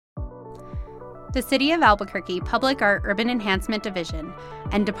The City of Albuquerque Public Art Urban Enhancement Division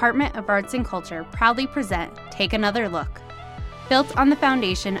and Department of Arts and Culture proudly present Take Another Look. Built on the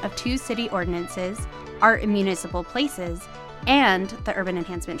foundation of two city ordinances, Art in Municipal Places, and the Urban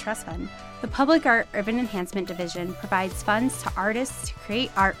Enhancement Trust Fund, the Public Art Urban Enhancement Division provides funds to artists to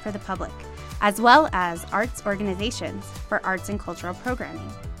create art for the public, as well as arts organizations for arts and cultural programming.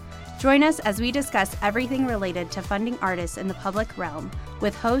 Join us as we discuss everything related to funding artists in the public realm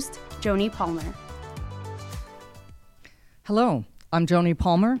with host Joni Palmer. Hello, I'm Joni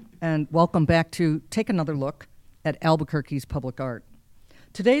Palmer, and welcome back to Take Another Look at Albuquerque's Public Art.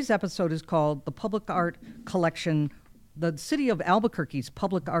 Today's episode is called the Public Art Collection, the City of Albuquerque's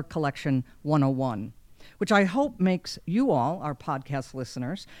Public Art Collection 101, which I hope makes you all, our podcast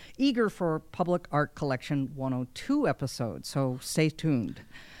listeners, eager for Public Art Collection 102 episodes, so stay tuned.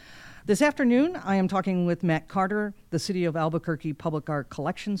 This afternoon, I am talking with Matt Carter, the City of Albuquerque Public Art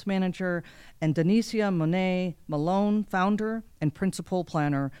Collections Manager, and Danicia Monét Malone, founder and principal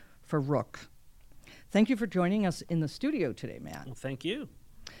planner for Rokh. Thank you for joining us in the studio today, Matt. Well, thank you.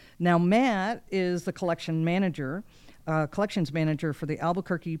 Now, Matt is the collections manager for the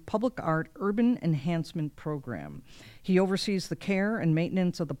Albuquerque Public Art Urban Enhancement Program. He oversees the care and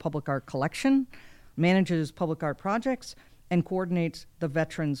maintenance of the public art collection, manages public art projects, and coordinates the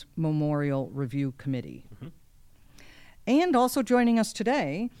Veterans Memorial Review Committee. Mm-hmm. And also joining us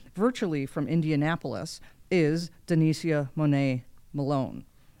today, virtually from Indianapolis, is Danicia Monét Malone.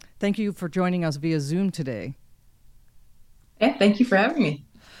 Thank you for joining us via Zoom today. Yeah, thank you for having me.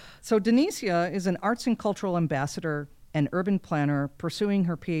 So Danicia is an arts and cultural ambassador and urban planner pursuing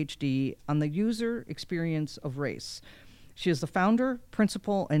her PhD on the user experience of race. She is the founder,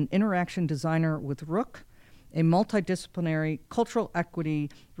 principal, and interaction designer with Rokh, a multidisciplinary cultural equity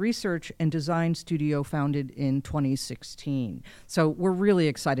research and design studio founded in 2016. So we're really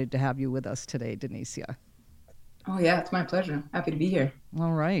excited to have you with us today, Danicia. Oh yeah, it's my pleasure. Happy to be here.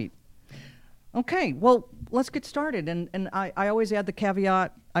 All right. Okay, well, let's get started. And I always add the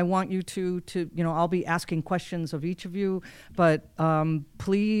caveat, I want you to I'll be asking questions of each of you, but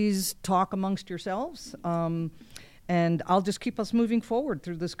please talk amongst yourselves. And I'll just keep us moving forward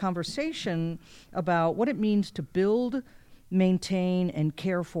through this conversation about what it means to build, maintain, and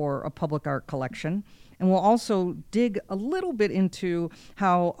care for a public art collection. And we'll also dig a little bit into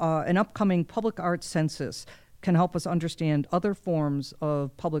how an upcoming public art census can help us understand other forms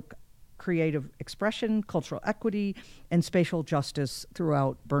of public creative expression, cultural equity, and spatial justice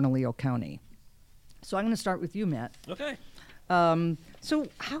throughout Bernalillo County. So I'm going to start with you, Matt. Okay. So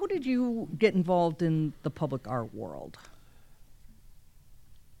how did you get involved in the public art world?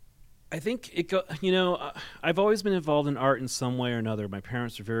 I think I've always been involved in art in some way or another. My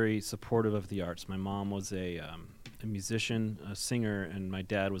parents were very supportive of the arts. My mom was a musician, a singer, and my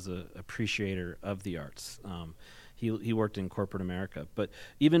dad was an appreciator of the arts. He worked in corporate America. But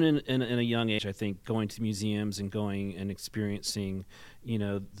even in a young age, I think going to museums and going and experiencing,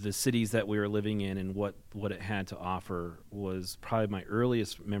 the cities that we were living in and what it had to offer was probably my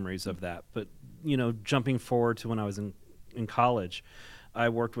earliest memories of that. But, jumping forward to when I was in college, I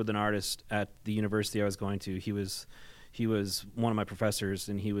worked with an artist at the university I was going to. He was one of my professors,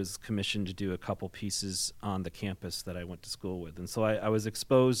 and he was commissioned to do a couple pieces on the campus that I went to school with. And so I was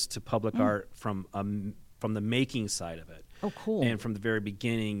exposed to public art from the making side of it. Oh, cool. And from the very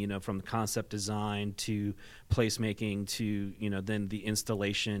beginning, from the concept design to placemaking to, then the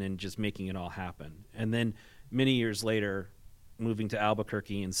installation and just making it all happen. And then many years later, moving to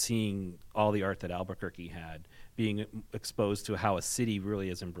Albuquerque and seeing all the art that Albuquerque had, being exposed to how a city really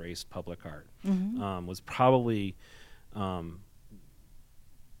has embraced public art, was probably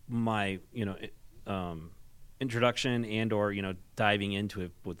my, introduction and or diving into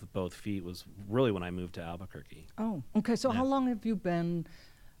it with both feet was really when I moved to Albuquerque. Oh, okay. So how long have you been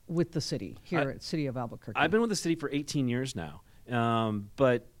with the city here at City of Albuquerque? I've been with the city for 18 years now,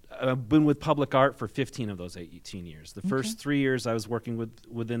 but I've been with public art for 15 of those 18 years. The first 3 years I was working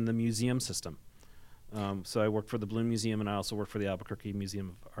within the museum system. So I worked for the Bloom Museum, and I also worked for the Albuquerque Museum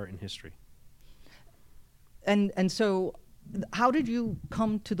of Art and History. And so how did you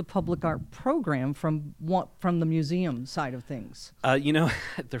come to the public art program from the museum side of things? There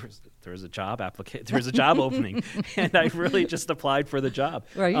was a job opening, and I really just applied for the job.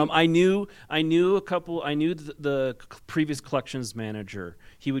 Right. I knew the previous collections manager.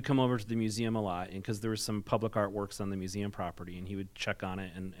 He would come over to the museum a lot, and because there were some public art works on the museum property, and he would check on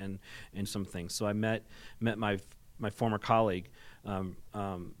it and some things. So I met my former colleague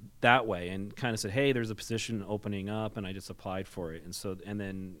that way, and kind of said, hey, there's a position opening up, and I just applied for it. And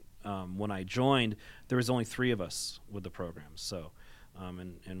then when I joined, there was only 3 of us with the program. So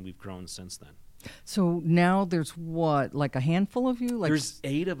and we've grown since then. So now there's what, like a handful of you? Like There's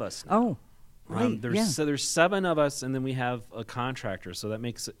 8 of us now. Oh, right. So there's 7 of us, and then we have a contractor, so that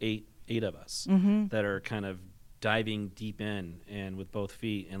makes eight of us that are kind of diving deep in and with both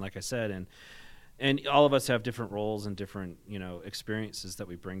feet. And like I said, and all of us have different roles and different experiences that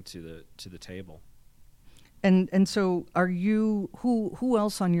we bring to the table. And so are you, who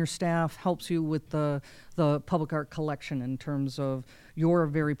else on your staff helps you with the public art collection in terms of your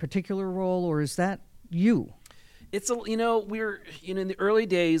very particular role, or is that you? It's we're in the early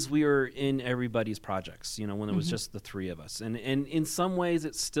days we were in everybody's projects, when it was just the 3 of us, and in some ways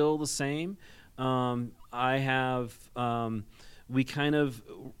it's still the same. We kind of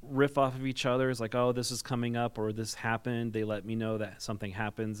riff off of each other. It's like, oh, this is coming up or this happened. They let me know that something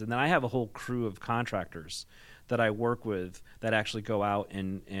happens. And then I have a whole crew of contractors that I work with that actually go out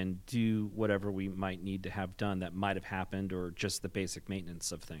and do whatever we might need to have done that might have happened, or just the basic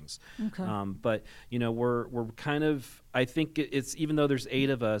maintenance of things. Okay. But we're kind of, I think it's, even though there's 8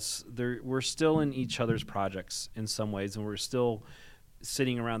 of us, we're still in each other's projects in some ways, and we're still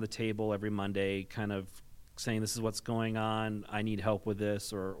sitting around the table every Monday kind of saying, this is what's going on, I need help with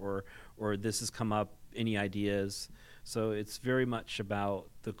this, or this has come up, any ideas. So it's very much about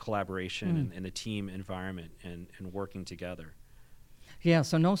the collaboration and the team environment and working together. Yeah,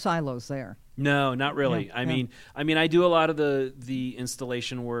 so no silos there. No, not really. Yeah, I mean, I do a lot of the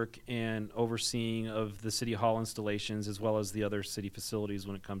installation work and overseeing of the City Hall installations, as well as the other city facilities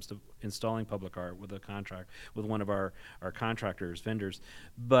when it comes to installing public art with a contract with one of our contractors, vendors.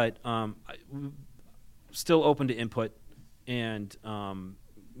 But still open to input, and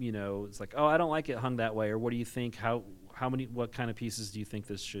it's like, oh, I don't like it hung that way, or what do you think? What kind of pieces do you think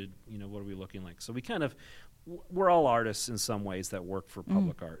this should? What are we looking like? So we're all artists in some ways that work for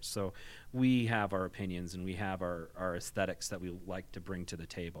public art. So we have our opinions and we have our aesthetics that we like to bring to the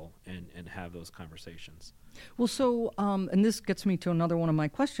table and have those conversations. Well, so and this gets me to another one of my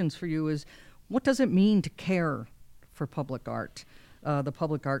questions for you is, what does it mean to care for public art? The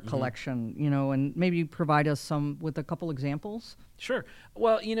Public Art Collection, and maybe provide us with a couple examples? Sure.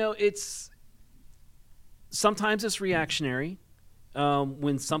 Well, sometimes it's reactionary.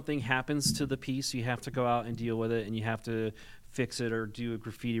 When something happens to the piece, you have to go out and deal with it, and you have to fix it or do a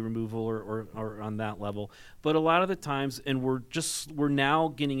graffiti removal or on that level. But a lot of the times, and we're now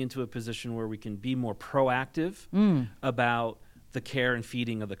getting into a position where we can be more proactive about the care and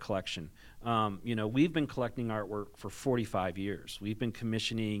feeding of the collection. We've been collecting artwork for 45 years. We've been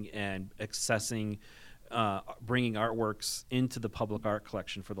commissioning and accessing, bringing artworks into the public art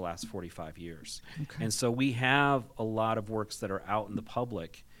collection for the last 45 years. Okay. And so we have a lot of works that are out in the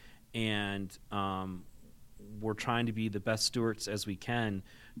public, and we're trying to be the best stewards as we can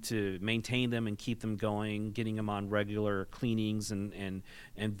to maintain them and keep them going, getting them on regular cleanings and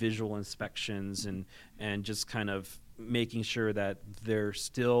visual inspections, and just kind of making sure that they're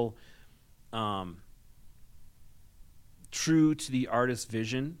still true to the artist's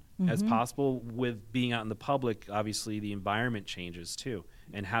vision as possible. With being out in the public, obviously the environment changes too,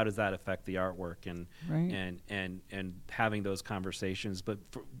 and how does that affect the artwork, and and having those conversations. But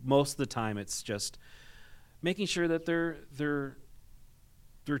for most of the time, it's just making sure that they're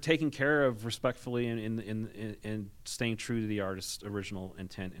taken care of respectfully and staying true to the artist's original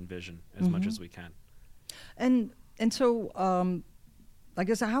intent and vision as much as we can. And so I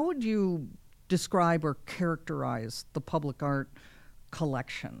guess, how would you describe or characterize the public art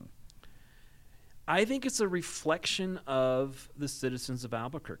collection? I think it's a reflection of the citizens of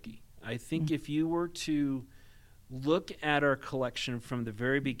Albuquerque. I think if you were to look at our collection from the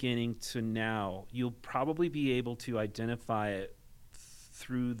very beginning to now, you'll probably be able to identify it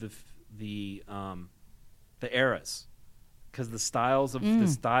through the eras, because the style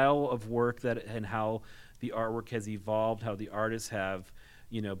of work and how the artwork has evolved, how the artists have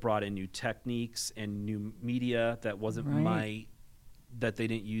brought in new techniques and new media that that they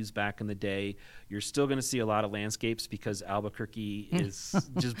didn't use back in the day. You're still going to see a lot of landscapes, because Albuquerque is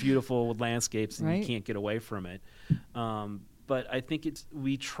just beautiful with landscapes, and you can't get away from it. But I think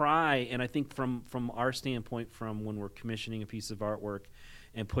we try, and I think from our standpoint, from when we're commissioning a piece of artwork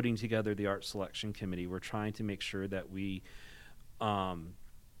and putting together the art selection committee, we're trying to make sure that we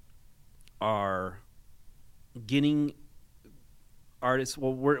are getting artists.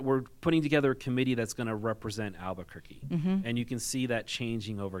 Well, we're putting together a committee that's going to represent Albuquerque, and you can see that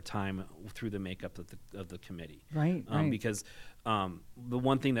changing over time through the makeup of the committee. Right. Because the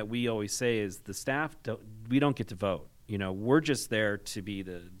one thing that we always say is the staff we don't get to vote. We're just there to be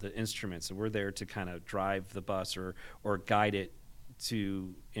the instruments, and we're there to kind of drive the bus or guide it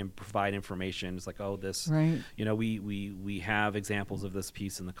and provide information. It's like, oh, this, Right. you know, we have examples of this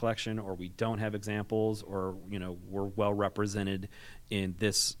piece in the collection, or we don't have examples, or, you know, we're well represented in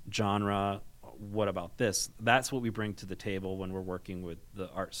this genre. What about this? That's what we bring to the table when we're working with the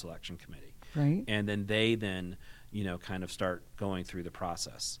art selection committee. Right. And then they you know, kind of start going through the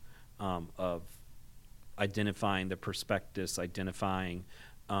process of identifying the prospectus, identifying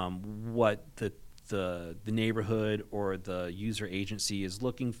what the neighborhood or the user agency is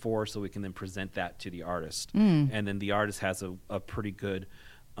looking for, so we can then present that to the artist. And then the artist has a pretty good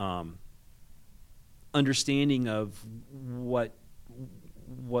understanding of what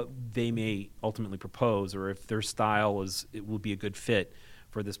they may ultimately propose, or if their style it will be a good fit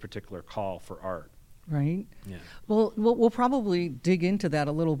for this particular call for art. Right. Yeah. Well, we'll probably dig into that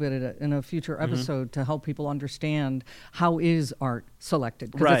a little bit in a future episode to help people understand how is art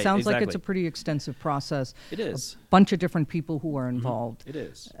selected. Because it sounds like it's a pretty extensive process. It is. A bunch of different people who are involved. It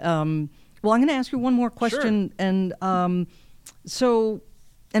is. Well, I'm going to ask you one more question. Sure. And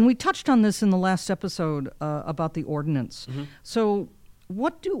and we touched on this in the last episode about the ordinance. So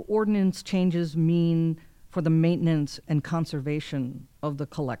what do ordinance changes mean for the maintenance and conservation of the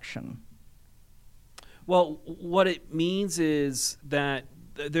collection? Well, what it means is that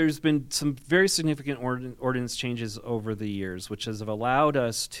there's been some very significant ordinance changes over the years, which have allowed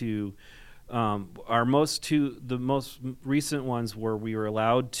us to, the most recent ones where we were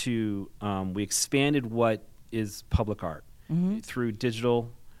allowed to, we expanded what is public art through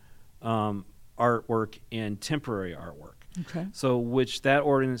digital artwork and temporary artwork. Okay. So which that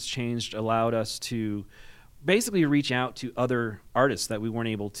ordinance changed allowed us to basically reach out to other artists that we weren't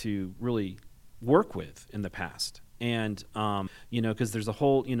able to really work with in the past. And you know, because there's a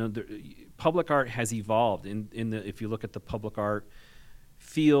whole, you know, public art has evolved if you look at the public art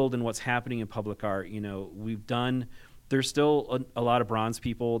field and what's happening in public art. You know, there's still a lot of bronze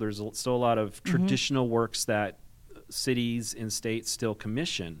people, there's still a lot of traditional works that cities and states still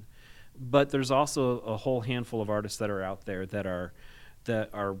commission, but there's also a whole handful of artists that are out there that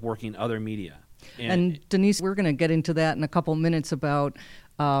are working other media. And Denise, we're going to get into that in a couple minutes about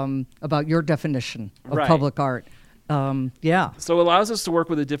your definition of public art. Yeah. So it allows us to work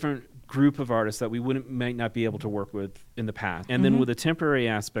with a different group of artists that we might not be able to work with in the past. And then with the temporary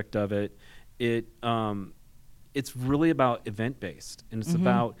aspect of it, it's really about event-based, and it's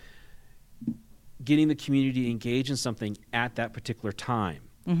about getting the community engaged in something at that particular time.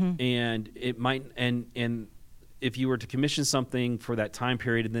 And it might, and if you were to commission something for that time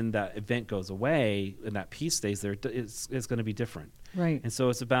period and then that event goes away and that piece stays there, it's going to be different. Right. And so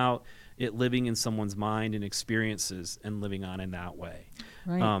it's about it living in someone's mind and experiences and living on in that way.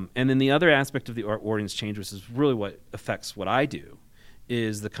 Right. And then the other aspect of the ordinance change, which is really what affects what I do,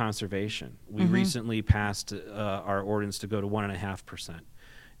 is the conservation. We recently passed our ordinance to go to 1.5%.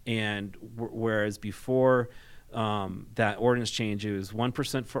 And whereas before that ordinance change, it was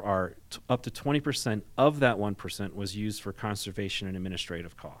 1% for art, up to 20% of that 1% was used for conservation and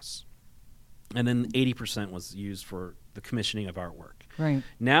administrative costs. And then 80% was used for the commissioning of artwork. Right.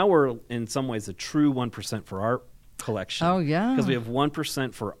 Now we're, in some ways, a true 1% for art collection. Oh, yeah. Because we have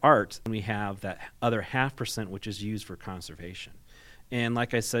 1% for art, and we have that other 0.5%, which is used for conservation. And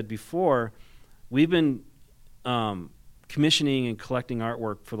like I said before, we've been commissioning and collecting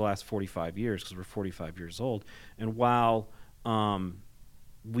artwork for the last 45 years, because we're 45 years old. And while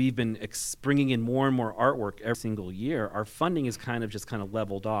we've been bringing in more and more artwork every single year, our funding is kind of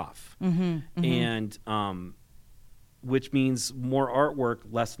leveled off. And which means more artwork,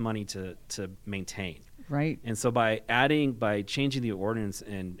 less money to maintain. Right. And so by changing the ordinance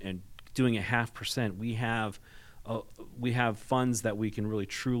and doing a 0.5%, we have funds that we can really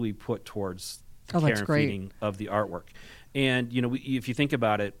truly put towards the care and feeding of the artwork. And you know, if you think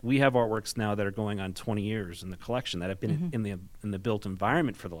about it, we have artworks now that are going on 20 years in the collection that have been in the built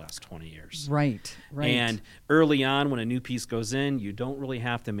environment for the last 20 years. Right. And early on, when a new piece goes in, you don't really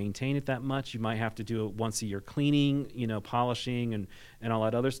have to maintain it that much. You might have to do it once a year cleaning, you know, polishing and all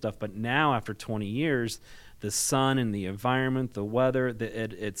that other stuff. But now, after 20 years, the sun and the environment, the weather,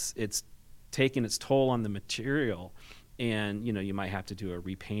 it's taken its toll on the material. And you know, you might have to do a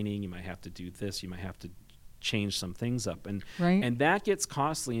repainting, you might have to do this, you might have to change some things up, and that gets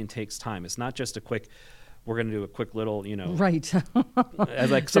costly and takes time. It's not just we're going to do a quick little, you know,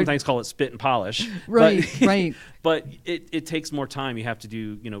 as I sometimes call it, spit and polish. Right. But it takes more time. You have to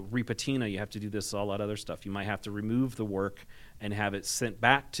do, you know, repatina. You have to do this, all that other stuff. You might have to remove the work and have it sent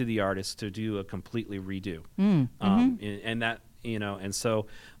back to the artist to do a completely redo. And that And so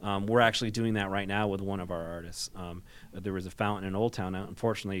we're actually doing that right now with one of our artists. There was a fountain in Old Town that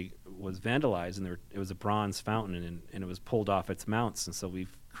unfortunately was vandalized, and it was a bronze fountain, and it was pulled off its mounts, and so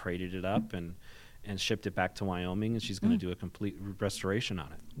we've crated it up and shipped it back to Wyoming, and she's going to do a complete restoration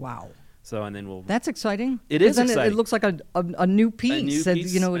on it. Wow. So, and then That's exciting. It is It exciting. looks like a new piece. A new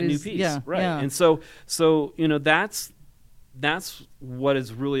piece. Yeah, right. Yeah. And so that's what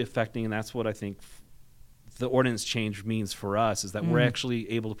is really affecting, and that's what I think the ordinance change means for us, is that we're actually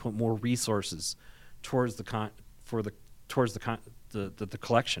able to put more resources towards the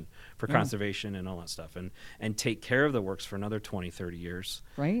collection for conservation and all that stuff, and take care of the works for another 20, 30 years.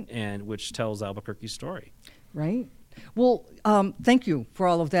 Right. And which tells Albuquerque's story. Right. Well, thank you for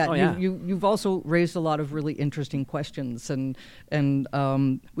all of that. Oh, yeah. You've also raised a lot of really interesting questions, and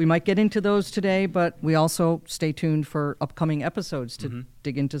we might get into those today, but we also stay tuned for upcoming episodes to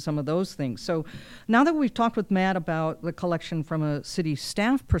dig into some of those things. So now that we've talked with Matt about the collection from a city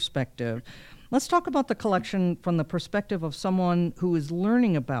staff perspective, let's talk about the collection from the perspective of someone who is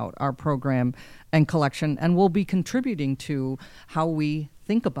learning about our program and collection and will be contributing to how we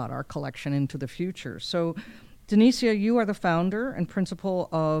think about our collection into the future. So Danicia, you are the founder and principal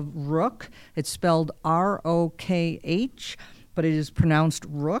of Rokh. It's spelled R-O-K-H, but it is pronounced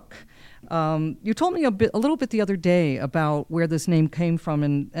Rokh. You told me a little bit the other day about where this name came from,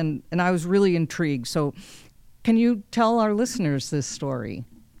 and I was really intrigued. So can you tell our listeners this story?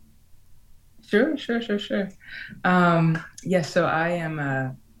 Sure. Yes, so I am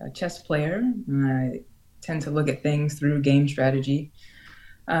a chess player. I tend to look at things through game strategy.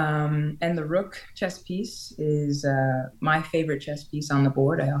 And the Rokh chess piece is my favorite chess piece on the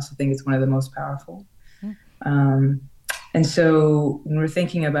board. I also think it's one of the most powerful. And so when we're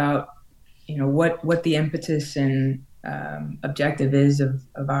thinking about, what the impetus and objective is of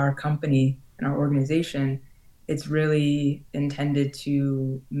our company and our organization, it's really intended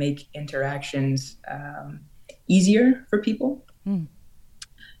to make interactions easier for people.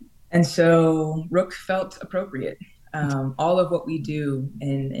 And so Rokh felt appropriate. All of what we do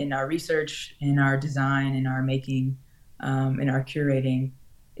in our research, in our design, in our making, in our curating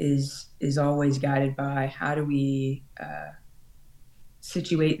is always guided by how do we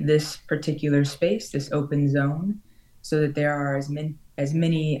situate this particular space, this open zone, so that there are as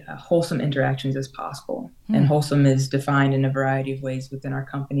many wholesome interactions as possible. And wholesome is defined in a variety of ways within our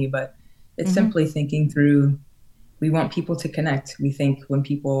company, but it's simply thinking through, we want people to connect. We think when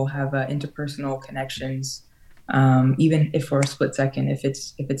people have interpersonal connections, even if for a split second, if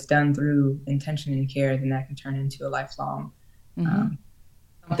it's done through intention and care, then that can turn into a lifelong,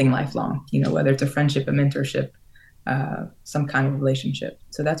 something lifelong, whether it's a friendship, a mentorship, some kind of relationship.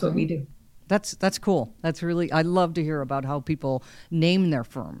 So that's what we do. That's cool. That's really, I love to hear about how people name their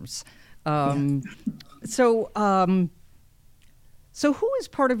firms. So who is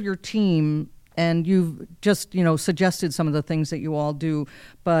part of your team? And you've just, suggested some of the things that you all do,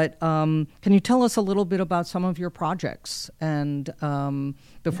 but can you tell us a little bit about some of your projects and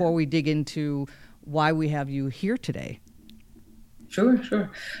before we dig into why we have you here today? Sure.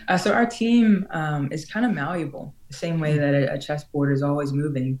 So our team is kind of malleable, the same way that a chessboard is always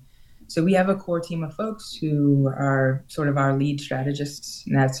moving. So we have a core team of folks who are sort of our lead strategists,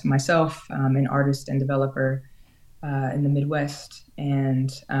 and that's myself, an artist and developer in the Midwest,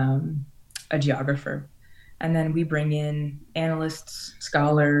 and a geographer. And then we bring in analysts,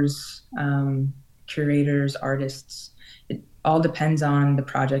 scholars, curators, artists. It all depends on the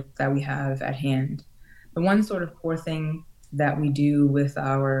project that we have at hand. The one sort of core thing that we do with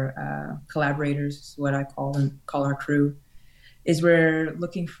our collaborators, is what I call our crew, is we're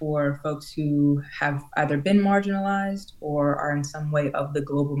looking for folks who have either been marginalized or are in some way of the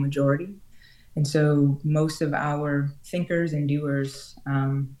global majority. And so most of our thinkers and doers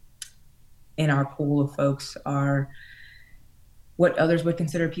in our pool of folks are what others would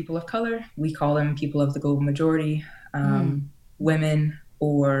consider people of color. We call them people of the global majority, women,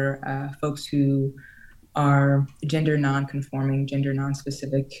 or folks who are gender non-conforming, gender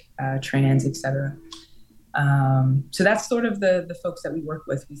non-specific, trans, etc. So that's sort of the folks that we work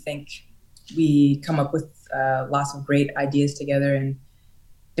with. We think we come up with lots of great ideas together, and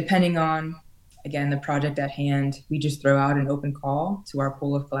depending on, again, the project at hand, we just throw out an open call to our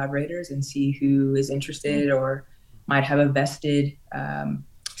pool of collaborators and see who is interested or might have a vested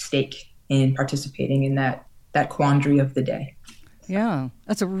stake in participating in that quandary of the day. Yeah,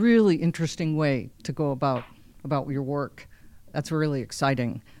 that's a really interesting way to go about your work. That's really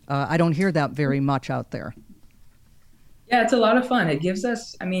exciting. I don't hear that very much out there. Yeah, it's a lot of fun. It gives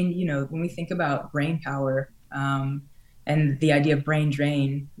us, when we think about brain power, and the idea of brain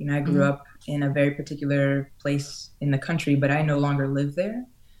drain. I grew up in a very particular place in the country, but I no longer live there.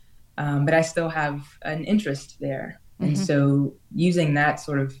 But I still have an interest there. And so using that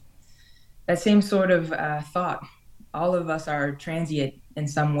same sort of thought, all of us are transient in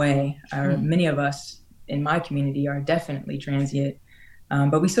some way. Many of us in my community are definitely transient,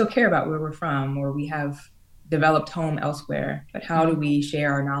 but we still care about where we're from, or we have developed home elsewhere. But how do we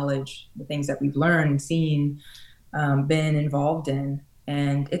share our knowledge, the things that we've learned, seen, been involved in?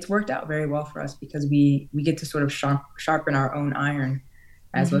 And it's worked out very well for us because we get to sort of sharpen our own iron,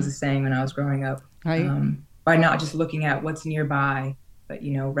 as was the saying when I was growing up, by not just looking at what's nearby, but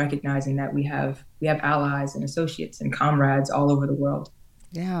recognizing that we have allies and associates and comrades all over the world.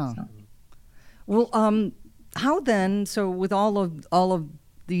 Yeah. So. Well, how then? So with all of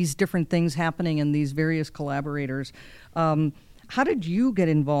these different things happening and these various collaborators, how did you get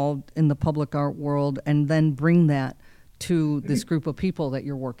involved in the public art world and then bring that to this group of people that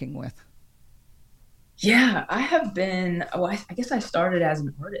you're working with? Yeah, I have been. I guess I started as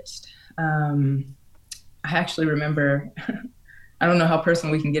an artist. I actually remember. I don't know how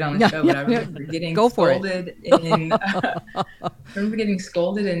personal we can get on the show, but I remember getting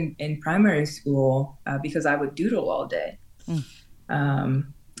scolded in primary school because I would doodle all day,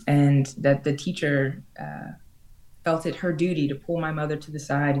 and that the teacher felt it her duty to pull my mother to the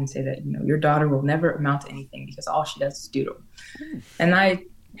side and say that your daughter will never amount to anything because all she does is doodle. And I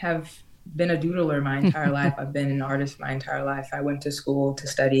have been a doodler my entire life. I've been an artist my entire life. I went to school to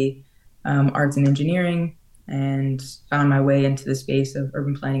study arts and engineering, and found my way into the space of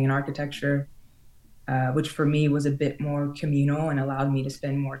urban planning and architecture, which for me was a bit more communal and allowed me to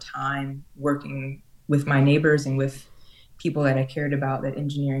spend more time working with my neighbors and with people that I cared about that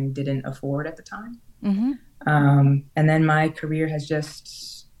engineering didn't afford at the time. And then my career has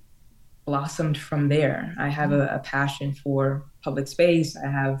just blossomed from there. I have a passion for public space. I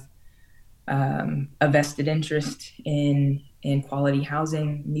have a vested interest in quality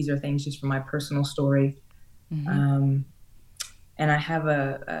housing. And these are things just from my personal story. And I have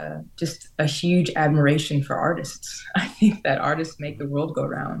just a huge admiration for artists. I think that artists make the world go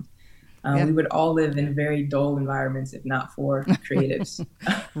round. We would all live in very dull environments if not for creatives.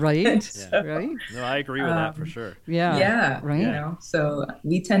 Right. So, right. No, I agree with that for sure. Yeah. Right. So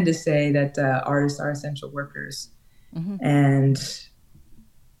we tend to say that artists are essential workers, and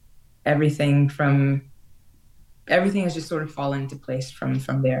everything has just sort of fallen into place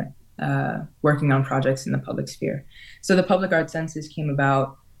from there. Working on projects in the public sphere. So the Public Art Census came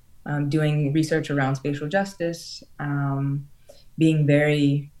about doing research around spatial justice, being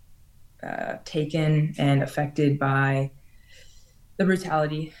very taken and affected by the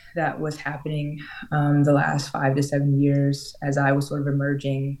brutality that was happening the last 5 to 7 years as I was sort of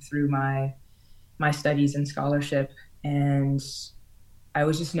emerging through my studies and scholarship. And I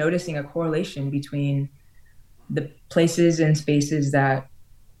was just noticing a correlation between the places and spaces that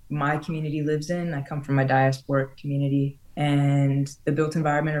my community lives in. I come from a diasporic community, and the built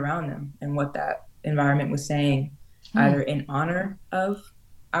environment around them and what that environment was saying, either in honor of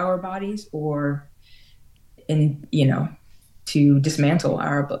our bodies or in, to dismantle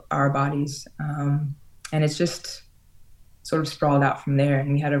our bodies. And it's just sort of sprawled out from there.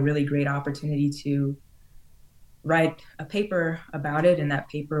 And we had a really great opportunity to write a paper about it. And that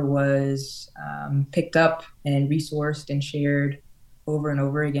paper was picked up and resourced and shared over and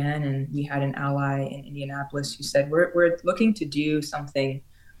over again. And we had an ally in Indianapolis who said, we're looking to do something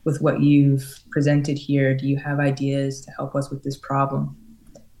with what you've presented here. Do you have ideas to help us with this problem?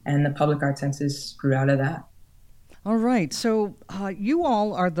 And the Public Art Census grew out of that. All right. So you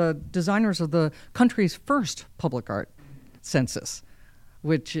all are the designers of the country's first public art census,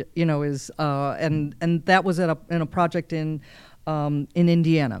 which, is, and that was in a project in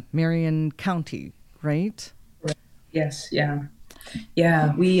Indiana, Marion County, right? Yes. Yeah.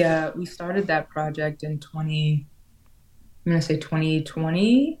 Yeah. We started that project in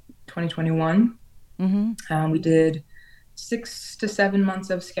 2021. We did 6 to 7 months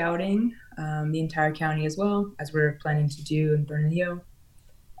of scouting, the entire county as well, as we're planning to do in Bernalillo.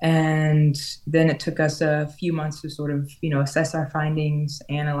 And then it took us a few months to sort of, assess our findings,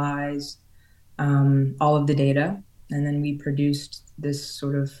 analyze all of the data. And then we produced this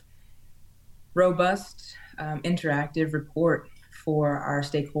sort of robust, interactive report for our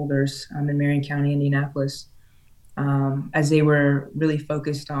stakeholders in Marion County, Indianapolis, as they were really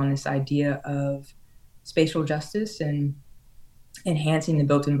focused on this idea of spatial justice and enhancing the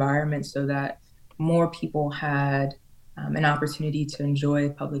built environment so that more people had an opportunity to enjoy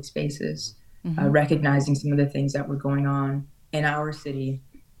public spaces, recognizing some of the things that were going on in our city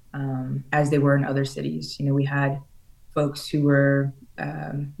as they were in other cities. We had folks who were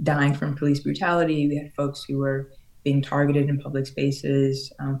dying from police brutality. We had folks who were being targeted in public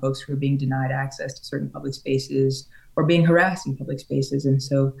spaces, folks who were being denied access to certain public spaces or being harassed in public spaces. And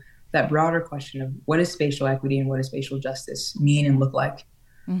so that broader question of what does spatial equity and what does spatial justice mean and look like?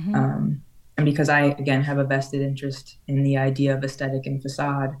 And because I, again, have a vested interest in the idea of aesthetic and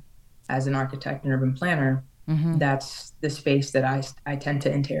facade as an architect and urban planner, that's the space that I tend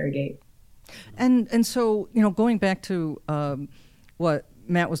to interrogate. And so, you know, going back to what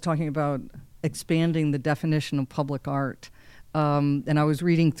Matt was talking about, expanding the definition of public art, and I was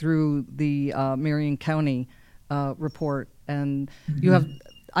reading through the Marion County report, and you have,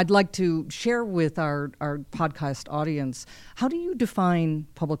 I'd like to share with our podcast audience, how do you define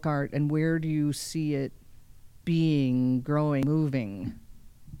public art and where do you see it being, growing, moving?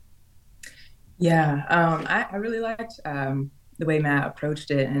 Yeah, I really liked the way Matt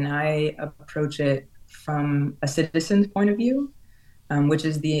approached it, and I approach it from a citizen's point of view, which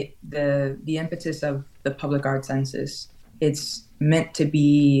is the impetus of the Public Art Census. It's meant to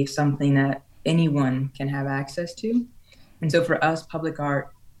be something that anyone can have access to. And so for us, public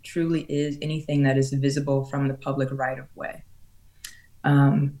art truly is anything that is visible from the public right of way.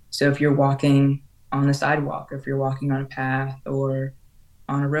 So if you're walking on the sidewalk, or if you're walking on a path or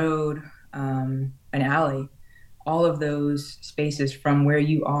on a road, an alley, all of those spaces from where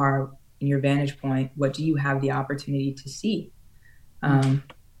you are in your vantage point, what do you have the opportunity to see? And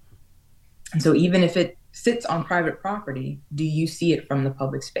so even if it sits on private property, do you see it from the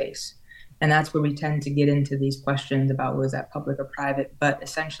public space? And that's where we tend to get into these questions about was that public or private, but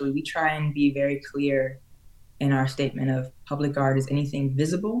essentially we try and be very clear in our statement of public art is anything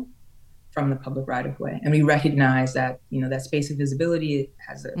visible from the public right of way. And we recognize that, you know, that space of visibility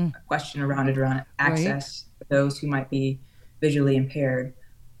has a question around it, around access for those who might be visually impaired,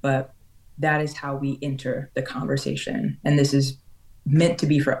 but that is how we enter the conversation. And this is meant to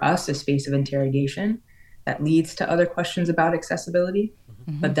be for us a space of interrogation that leads to other questions about accessibility,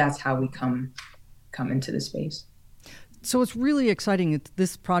 but that's how we come into the space. So it's really exciting.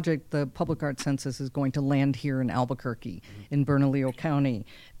 This project, the Public Art Census, is going to land here in Albuquerque, in Bernalillo County.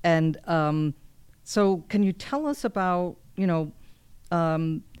 And so can you tell us about, you know,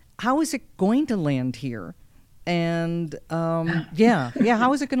 how is it going to land here? And how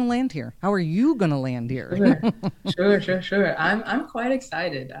is it going to land here? How are you going to land here? Sure. I'm quite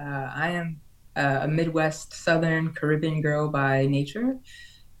excited. I am a Midwest, Southern Caribbean girl by nature.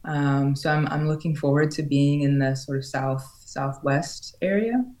 So I'm looking forward to being in the sort of southwest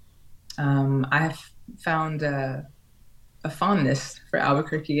area. I have found a fondness for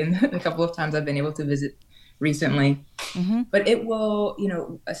Albuquerque in a couple of times I've been able to visit recently. But it will, you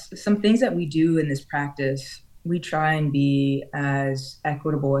know, some things that we do in this practice, we try and be as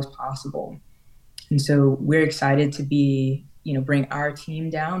equitable as possible. And so we're excited to be, you know, bring our team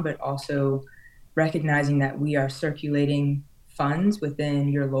down, but also recognizing that we are circulating funds within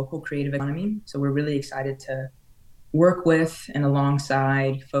your local creative economy. So we're really excited to work with and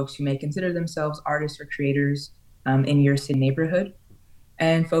alongside folks who may consider themselves artists or creators in your city neighborhood,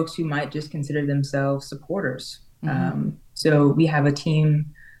 and folks who might just consider themselves supporters. So we have a team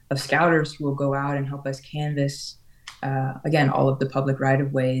of scouters who will go out and help us canvas, again, all of the public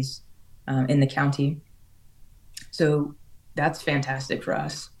right-of-ways in the county. So that's fantastic for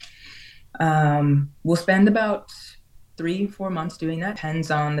us. We'll spend about 3-4 months doing that. Depends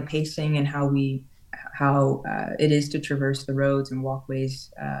on the pacing and how it is to traverse the roads and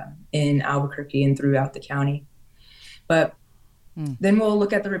walkways in Albuquerque and throughout the county. But then we'll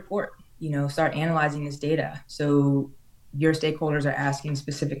look at the report, you know, start analyzing this data. So your stakeholders are asking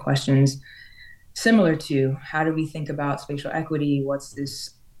specific questions similar to how do we think about spatial equity? What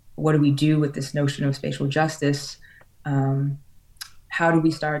do we do with this notion of spatial justice? How do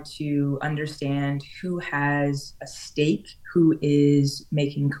we start to understand who has a stake, who is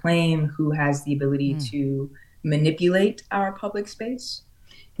making claim, who has the ability to manipulate our public space?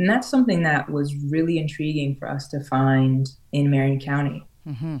 And that's something that was really intriguing for us to find in Marion County.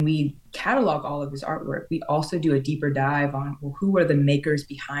 We catalog all of this artwork. We also do a deeper dive on, well, who are the makers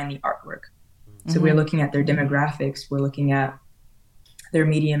behind the artwork? So we're looking at their demographics, we're looking at their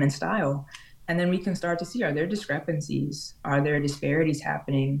medium and style. And then we can start to see, are there discrepancies? Are there disparities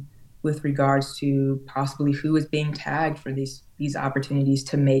happening with regards to possibly who is being tagged for these opportunities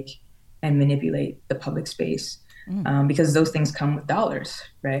to make and manipulate the public space? Because those things come with dollars,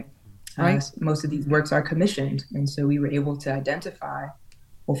 right? Most of these works are commissioned. And so we were able to identify,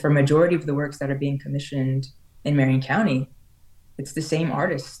 well, for a majority of the works that are being commissioned in Marion County, it's the same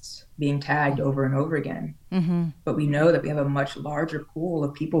artists being tagged over and over again. But we know that we have a much larger pool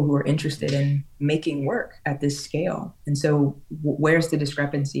of people who are interested in making work at this scale. And so where's the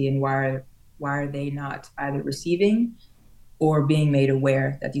discrepancy, and why are they not either receiving or being made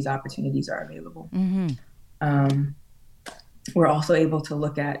aware that these opportunities are available? We're also able to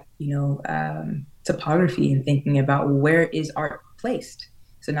look at, topography and thinking about where is art placed.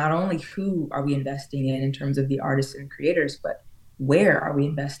 So not only who are we investing in terms of the artists and creators, but where are we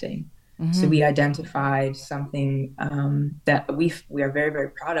investing? So we identified something that we are very, very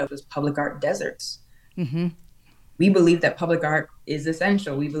proud of, was public art deserts. We believe that public art is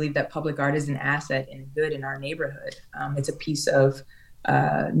essential. We believe that public art is an asset and good in our neighborhood. It's a piece of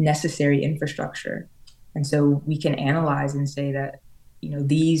necessary infrastructure. And so we can analyze and say that,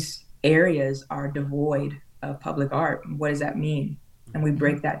 these areas are devoid of public art. What does that mean? And we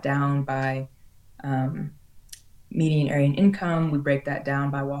break that down by median area and income. We break that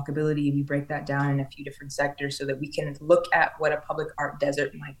down by walkability. We break that down in a few different sectors so that we can look at what a public art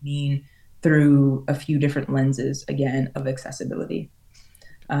desert might mean through a few different lenses, again, of accessibility.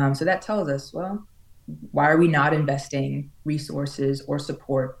 So that tells us, well, why are we not investing resources or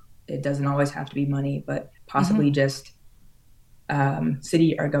support? It doesn't always have to be money, but possibly just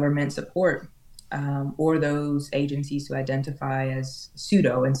city or government support, or those agencies who identify as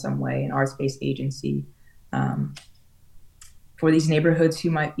pseudo in some way, an arts-based agency, for these neighborhoods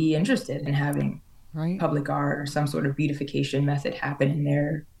who might be interested in having public art or some sort of beautification method happen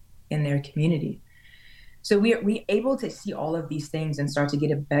in their community. So we're able to see all of these things and start to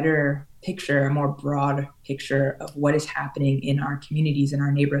get a better picture, a more broad picture of what is happening in our communities and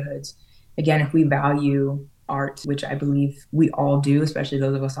our neighborhoods. Again, if we value art, which I believe we all do, especially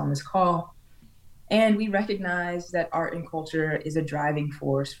those of us on this call, and we recognize that art and culture is a driving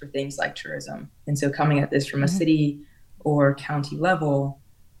force for things like tourism. And so coming at this from a city or county level,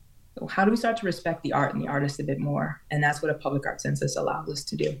 how do we start to respect the art and the artist a bit more? And that's what a public art census allows us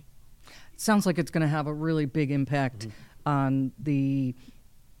to do. Sounds like it's going to have a really big impact on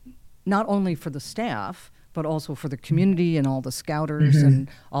not only for the staff, but also for the community and all the scouters and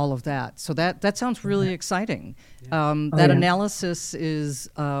all of that. So that sounds really exciting. Analysis is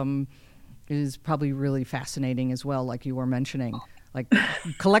probably really fascinating as well, like you were mentioning. Like,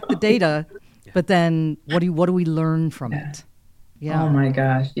 collect the data, but then what do we learn from it? Oh my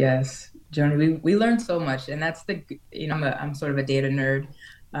gosh, yes, Joni, we learned so much, and that's I'm sort of a data nerd,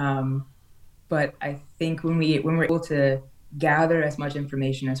 but I think when we're able to gather as much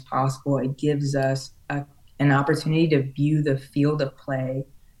information as possible, it gives us an opportunity to view the field of play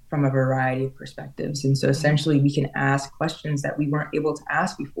from a variety of perspectives. And so essentially we can ask questions that we weren't able to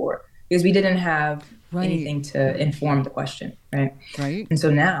ask before because we didn't have anything to inform the question, right? And so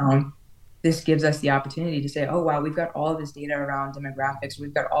now this gives us the opportunity to say, oh, wow, we've got all of this data around demographics.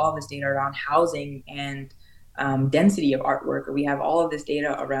 We've got all of this data around housing and density of artwork, or we have all of this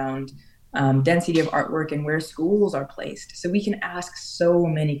data around density of artwork and where schools are placed. So we can ask so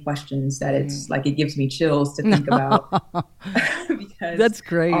many questions that it's like it gives me chills to think about because that's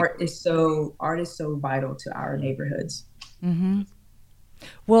great. Art is so vital to our neighborhoods.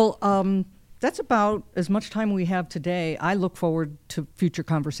 Well, that's about as much time we have today. I look forward to future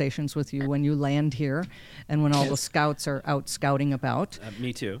conversations with you when you land here and when all the scouts are out scouting about.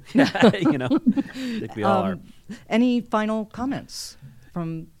 Me too. I think we all are. Any final comments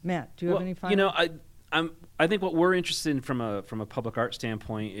from Matt? Do you have any final? I think what we're interested in from a public art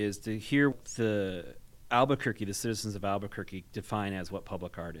standpoint is to hear the citizens of Albuquerque define as what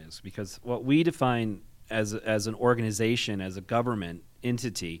public art is, because what we define as an organization, as a government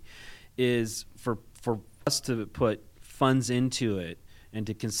entity, is for us to put funds into it and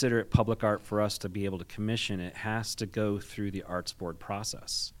to consider it public art for us to be able to commission it has to go through the arts board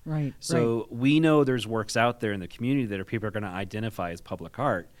process. So we know there's works out there in the community that people are going to identify as public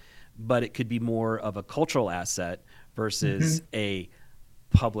art, but it could be more of a cultural asset versus a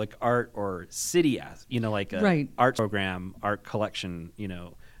public art or city like a art program, art collection,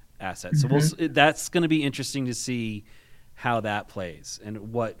 asset. So that's going to be interesting to see how that plays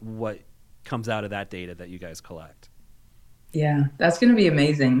and what comes out of that data that you guys collect. Yeah, that's going to be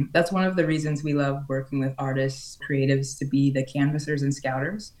amazing. That's one of the reasons we love working with artists, creatives to be the canvassers and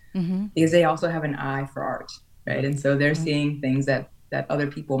scouters, because they also have an eye for art, right? And so they're seeing things that other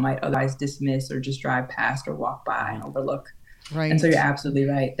people might otherwise dismiss or just drive past or walk by and overlook. And so you're absolutely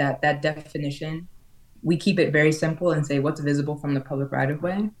right. That definition, we keep it very simple and say what's visible from the public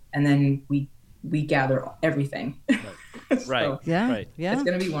right-of-way, and then we gather everything. It's going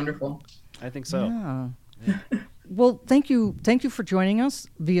to be wonderful. I think so. Well, thank you for joining us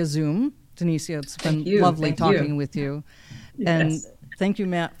via Zoom, Danicia. It's been lovely talking with you. And Yes. thank you,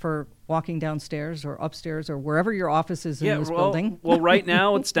 Matt, for walking downstairs or upstairs or wherever your office is in this building. Well, right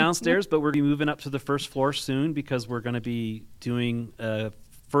now it's downstairs, but we're going to be moving up to the first floor soon because we're going to be doing a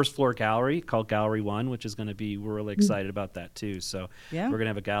first floor gallery called Gallery 1, which is going to be, we're really excited about that too. So we're going to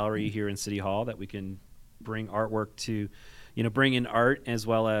have a gallery here in City Hall that we can bring artwork to, bring in art as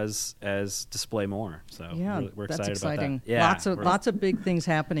well as display more. So we're that's excited exciting. about that. Yeah, lots of big things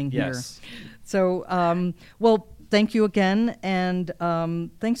happening here. Yes. So, well, thank you again, and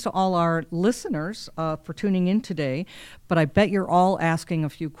thanks to all our listeners for tuning in today. But I bet you're all asking a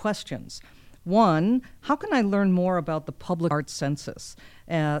few questions. One, how can I learn more about the Public Art Census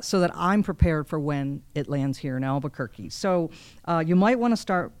so that I'm prepared for when it lands here in Albuquerque? So you might want to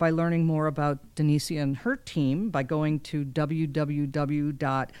start by learning more about Danicia and her team by going to www.rokh.co.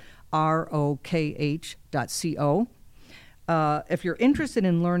 If you're interested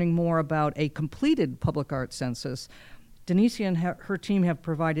in learning more about a completed Public Art Census, Danicia and her team have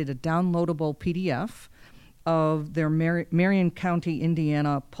provided a downloadable PDF of their Marion County,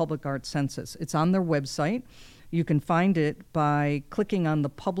 Indiana Public Art Census. It's on their website. You can find it by clicking on the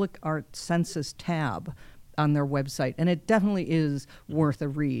Public Art Census tab on their website, and it definitely is worth a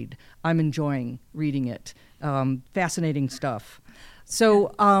read. I'm enjoying reading it. Fascinating stuff.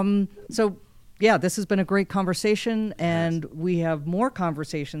 So this has been a great conversation, and we have more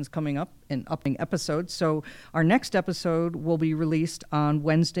conversations coming up in upcoming episodes. So our next episode will be released on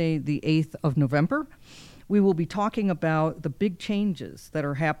Wednesday, the 8th of November. We will be talking about the big changes that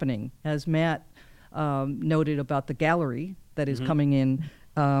are happening, as Matt noted about the gallery that is coming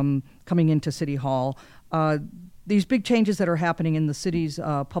into City Hall. These big changes that are happening in the city's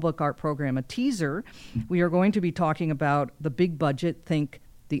public art program. A teaser, we are going to be talking about the big budget, think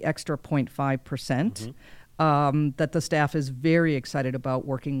the extra 0.5%, that the staff is very excited about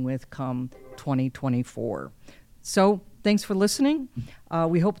working with come 2024. So thanks for listening.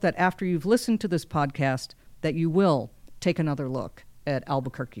 We hope that after you've listened to this podcast, that you will take another look at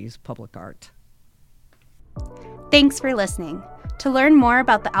Albuquerque's public art. Thanks for listening. To learn more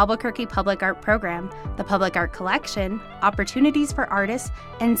about the Albuquerque Public Art Program, the Public Art Collection, opportunities for artists,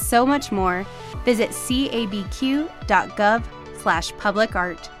 and so much more, visit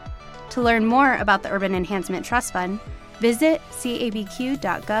cabq.gov/publicart. To learn more about the Urban Enhancement Trust Fund, visit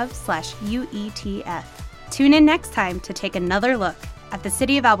cabq.gov/UETF. Tune in next time to take another look at the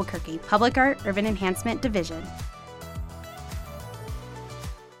City of Albuquerque Public Art Urban Enhancement Division.